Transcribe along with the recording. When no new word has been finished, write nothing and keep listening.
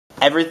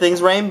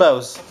Everything's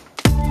rainbows.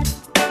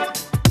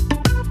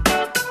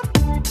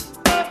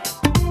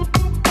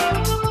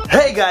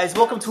 Hey guys,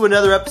 welcome to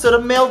another episode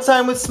of Mail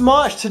Time with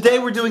Smosh. Today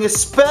we're doing a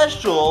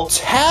special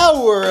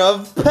Tower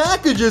of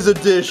Packages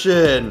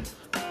edition.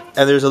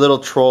 And there's a little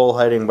troll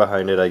hiding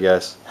behind it, I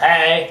guess.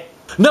 Hey,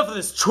 enough of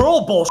this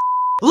troll bullshit.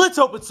 Let's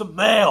open some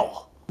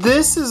mail.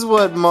 This is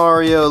what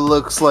Mario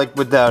looks like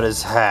without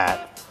his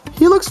hat.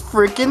 He looks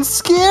freaking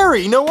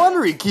scary. No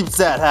wonder he keeps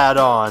that hat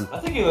on. I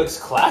think he looks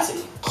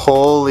classy.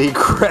 Holy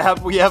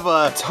crap, we have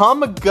a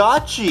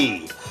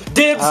Tamagotchi.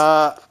 Dibs.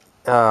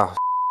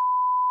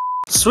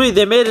 Sweet,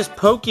 they made us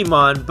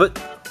Pokemon, but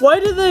why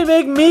did they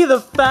make me the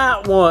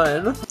fat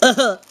one?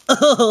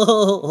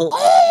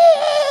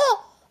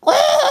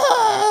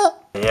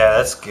 Yeah,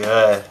 that's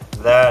good.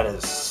 That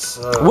is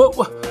so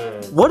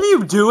good. What are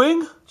you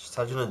doing? Just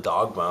touching a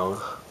dog bone.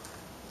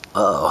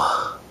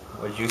 Oh.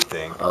 What'd you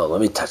think? Oh, let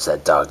me touch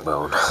that dog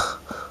bone.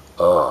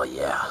 Oh,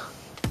 yeah.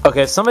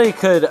 Okay, if somebody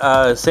could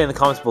say in the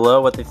comments below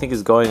what they think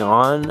is going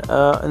on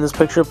in this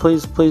picture,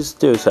 please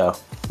do so.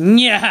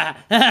 Yeah.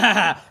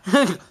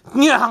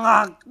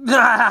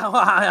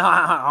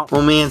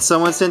 Well, man,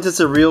 someone sent us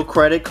a real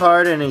credit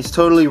card and he's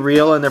totally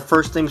real and their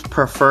first name's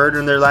Preferred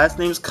and their last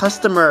name's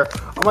Customer.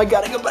 Oh my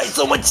god, I can buy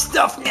so much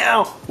stuff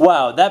now.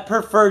 Wow, that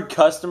Preferred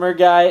Customer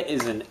guy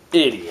is an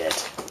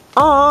idiot.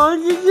 Oh,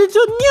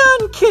 little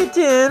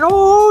nyan-kitten.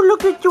 Oh,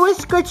 look at you, I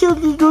scratch your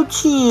little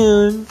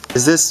chin.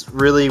 Is this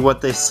really what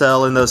they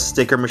sell in those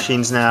sticker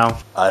machines now?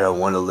 I don't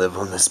want to live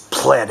on this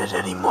planet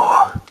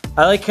anymore.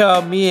 I like how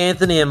me,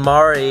 Anthony, and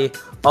Mari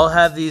all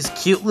have these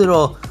cute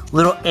little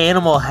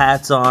animal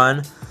hats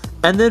on.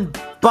 And then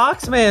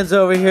Boxman's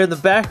over here in the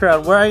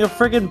background wearing a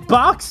friggin'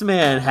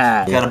 Boxman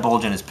hat. He's got a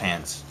bulge in his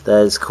pants.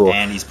 That is cool.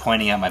 And he's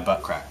pointing at my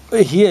butt crack.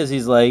 He is,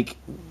 he's like,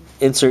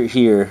 insert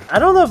here. I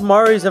don't know if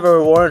Mari's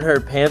ever worn her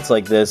pants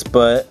like this,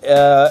 but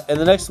in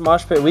the next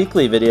Smosh Pit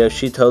Weekly video,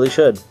 she totally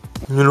should.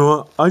 You know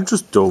what? I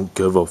just don't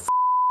give a f.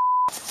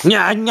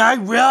 Yeah, I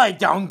really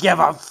don't give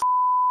a f.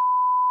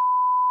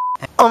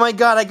 Oh my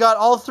god, I got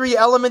all three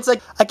elements.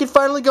 I can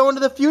finally go into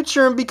the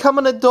future and become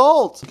an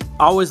adult.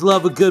 Always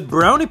love a good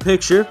brownie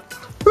picture.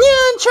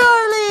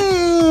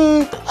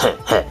 Nyan-charlie!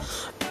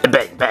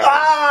 Bang, bang.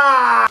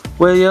 Ah!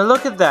 Will you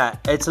look at that?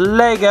 It's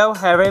Lego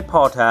Harry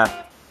Potter.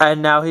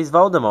 And now he's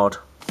Voldemort.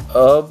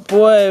 Oh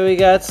boy, we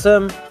got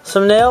some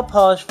nail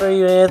polish for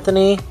you,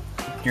 Anthony.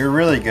 You're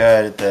really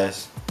good at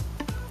this.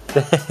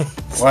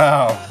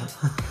 Wow.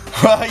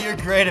 Wow, you're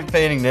great at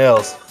painting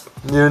nails.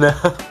 You know.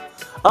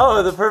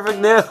 Oh, the perfect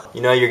nail.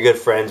 You know you're good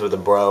friends with a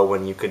bro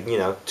when you could, you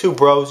know, two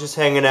bros just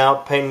hanging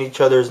out, painting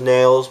each other's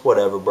nails,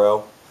 whatever,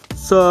 bro.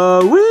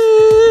 Sweet!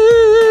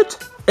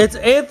 It's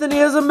Anthony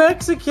as a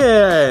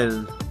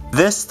Mexican.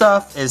 This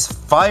stuff is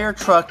fire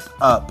trucked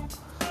up.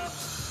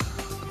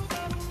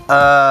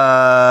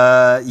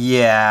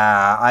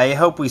 Yeah, I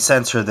hope we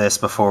censor this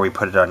before we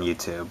put it on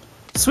YouTube.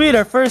 Sweet,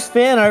 our first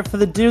fan art for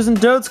the Do's and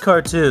Don'ts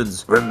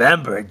cartoons.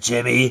 Remember,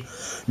 Jimmy,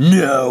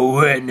 no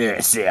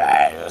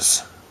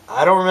witnesses.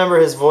 I don't remember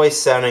his voice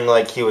sounding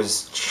like he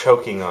was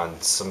choking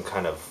on some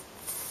kind of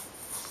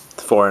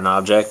foreign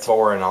object.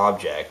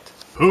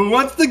 Who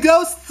wants to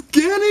go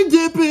skinny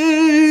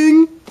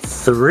dipping?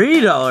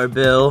 $3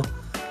 bill?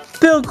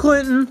 Bill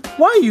Clinton,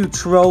 why are you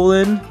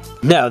trolling?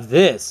 Now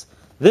this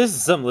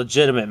is some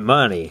legitimate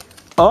money.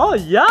 Oh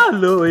yeah,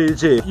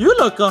 Luigi, you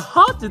look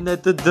hot in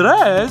that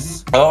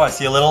dress. Oh, I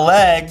see little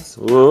legs.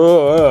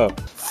 Whoa.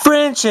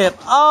 Friendship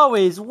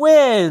always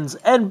wins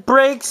and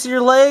breaks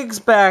your legs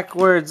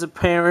backwards,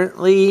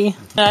 apparently.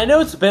 I know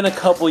it's been a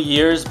couple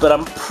years, but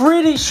I'm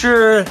pretty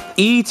sure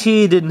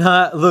E.T. did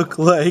not look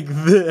like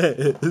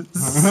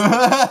this.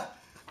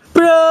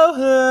 Bro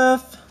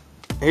hoof.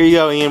 Here you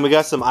go, Ian. We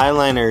got some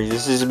eyeliner.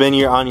 This has been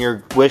on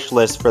your wish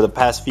list for the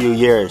past few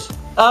years.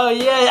 Oh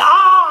yeah.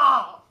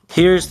 Ah!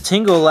 Here's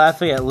Tingle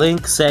laughing at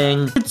Link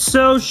saying, "It's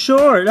so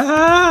short."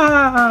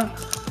 Ah!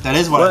 That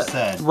is what I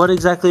said. What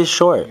exactly is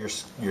short?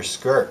 Your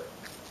skirt.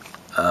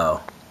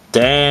 Oh.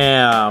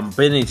 Damn,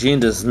 Benny Jean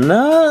does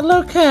not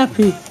look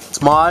happy.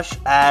 Smosh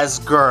as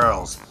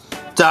girls.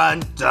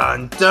 Dun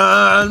dun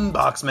dun,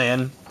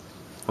 Boxman.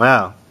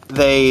 Wow.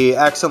 They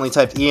accidentally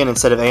typed Ian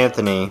instead of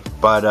Anthony,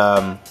 but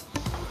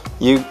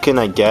you can,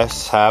 I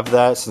guess, have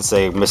that since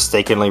they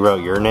mistakenly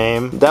wrote your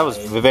name. That was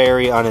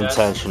very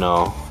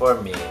unintentional.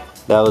 For me.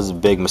 That was a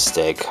big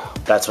mistake.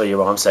 That's what your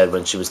mom said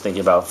when she was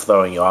thinking about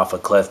throwing you off a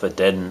cliff, but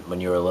didn't when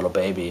you were a little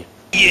baby.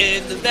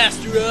 Ian, the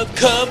master of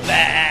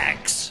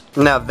comebacks.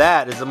 Now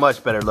that is a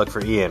much better look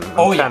for Ian.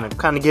 I'm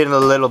kind of getting a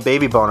little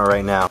baby boner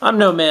right now. I'm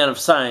no man of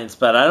science,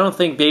 but I don't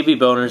think baby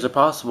boners are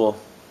possible.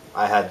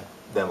 I had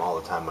them all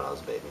the time when I was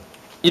a baby.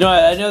 You know,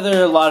 I know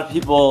there are a lot of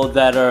people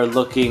that are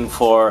looking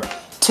for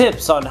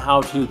tips on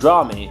how to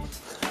draw me.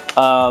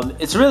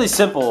 It's really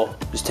simple.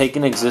 Just take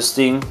an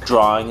existing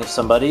drawing of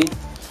somebody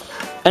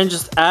and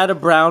just add a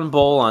brown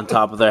bowl on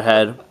top of their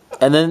head,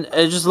 and then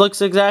it just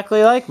looks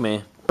exactly like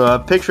me. A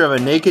picture of a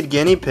naked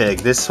guinea pig.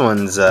 This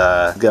one's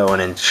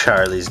going in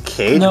Charlie's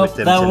cage with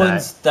him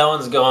tonight. That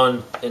one's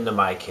going into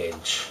my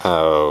cage.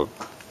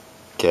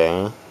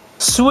 Okay.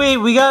 Sweet,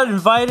 we got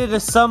invited to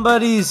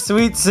somebody's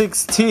Sweet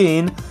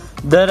 16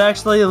 that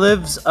actually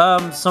lives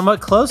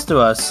somewhat close to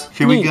us.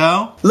 Here we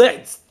go.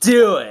 Let's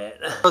do it.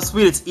 Oh,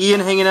 sweet, it's Ian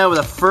hanging out with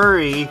a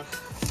furry,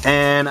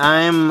 and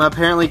I'm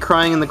apparently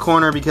crying in the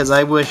corner because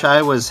I wish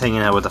I was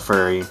hanging out with a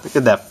furry. Look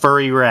at that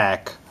furry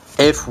rack.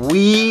 If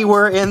we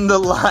were in the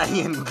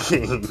Lion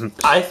King.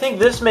 I think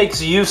this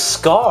makes you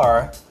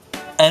Scar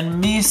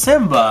and me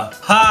Simba.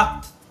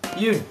 Ha!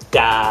 You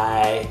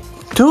die.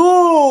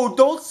 Dude,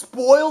 don't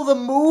spoil the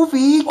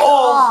movie.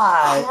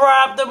 Oh,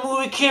 crap, the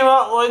movie came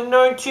out like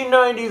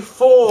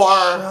 1994.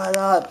 Shut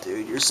up,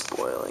 dude, you're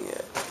spoiling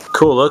it.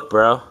 Cool look,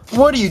 bro.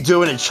 What are you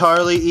doing to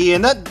Charlie,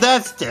 Ian?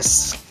 That's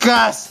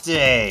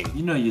disgusting.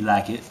 You know you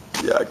like it.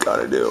 Yeah, I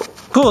kinda do.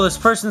 Cool, this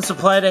person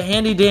supplied a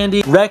handy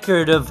dandy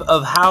record of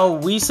how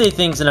we say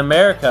things in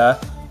America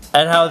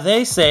and how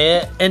they say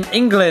it in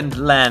England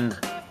land.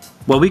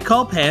 What we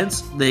call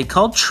pants, they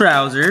call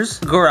trousers.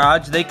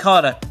 Garage, they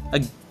call it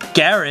a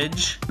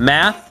garage.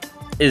 Math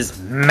is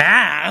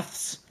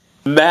maths.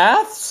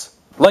 Maths?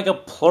 Like a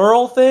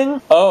plural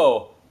thing?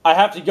 Oh, I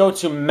have to go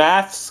to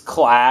maths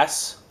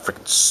class.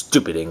 Freaking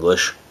stupid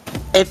English.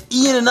 If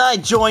Ian and I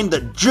joined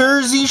the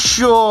Jersey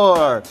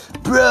Shore,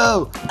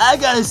 bro, I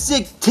got a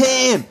sick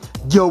tan.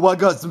 Yo, I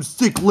got some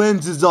sick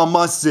lenses on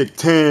my sick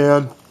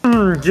tan.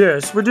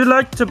 Yes, would you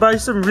like to buy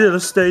some real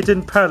estate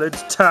in Pallet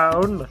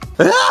Town?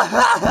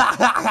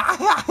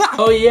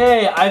 Oh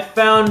yay, I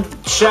found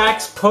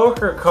Shaq's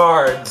poker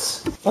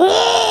cards.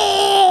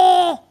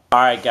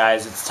 Alright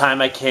guys, it's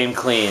time I came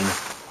clean.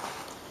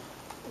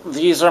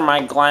 These are my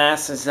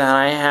glasses that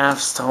I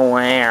have to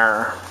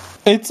wear.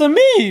 It's a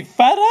me,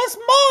 fat ass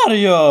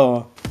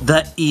Mario.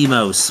 The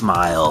emo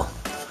smile.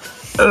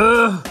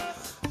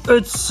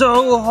 It's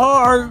so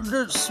hard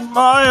to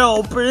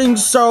smile being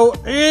so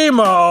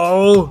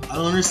emo. I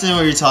don't understand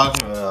what you're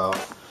talking about.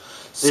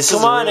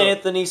 Come on,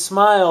 Anthony,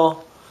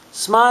 smile.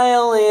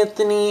 Smile,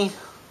 Anthony.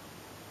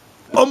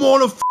 I'm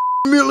on a $1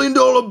 million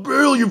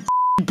bill, you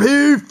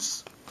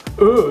peeps.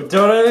 Ooh,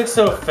 don't I look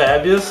so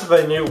fabulous with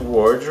my new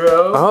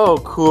wardrobe? Oh,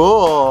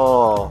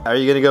 cool. Are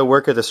you gonna go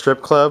work at the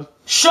strip club?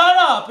 Shut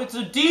up! It's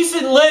a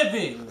decent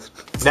living!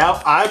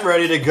 Now I'm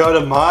ready to go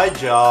to my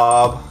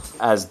job.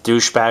 As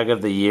douchebag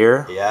of the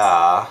year?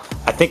 Yeah.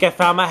 I think I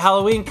found my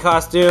Halloween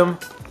costume.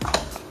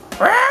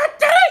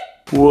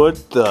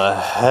 What the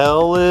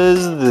hell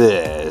is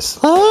this?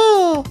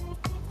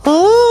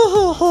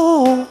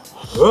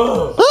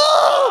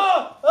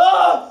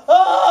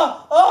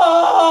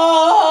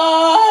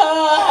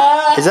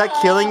 Is that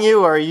killing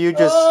you, or are you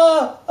just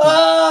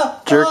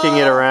jerking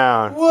it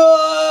around?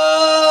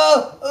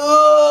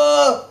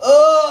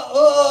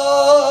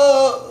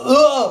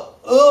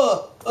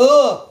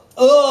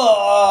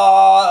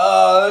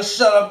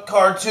 Shut up,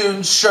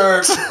 cartoon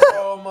shirt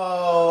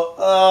promo.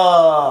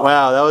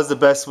 Wow, that was the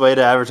best way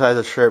to advertise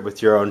a shirt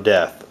with your own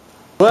death.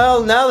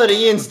 Well, now that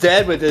Ian's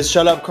dead with his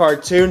Shut Up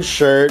Cartoon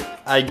shirt,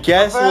 I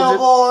guess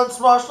Available on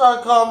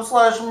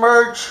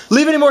Smosh.com/merch.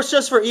 leave any more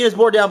stress for Ian's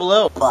board down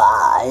below.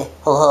 Bye.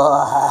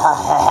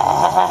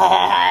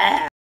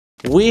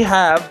 We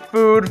have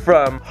food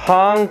from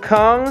Hong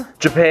Kong,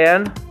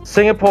 Japan,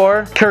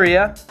 Singapore,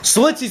 Korea.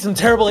 So let's eat some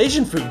terrible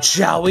Asian food,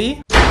 shall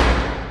we?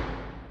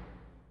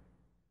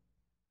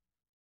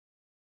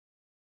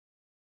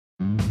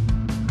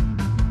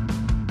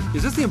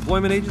 Is this the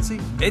employment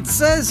agency? It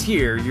says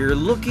here you're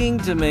looking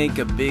to make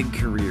a big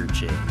career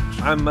change.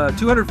 I'm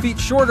 200 feet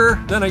shorter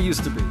than I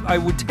used to be. I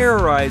would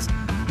terrorize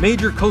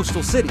major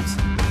coastal cities.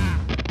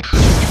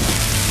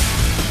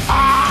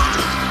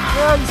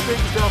 Yeah, you spin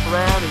yourself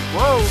around and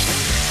whoa.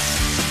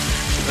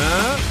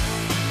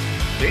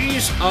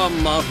 These are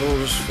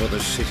models for the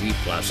City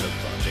Plaza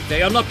project.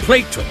 They are not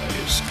play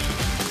toys.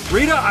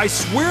 Rita, I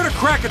swear to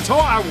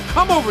Krakatoa I will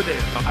come over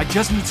there. I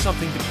just need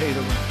something to pay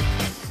the rent.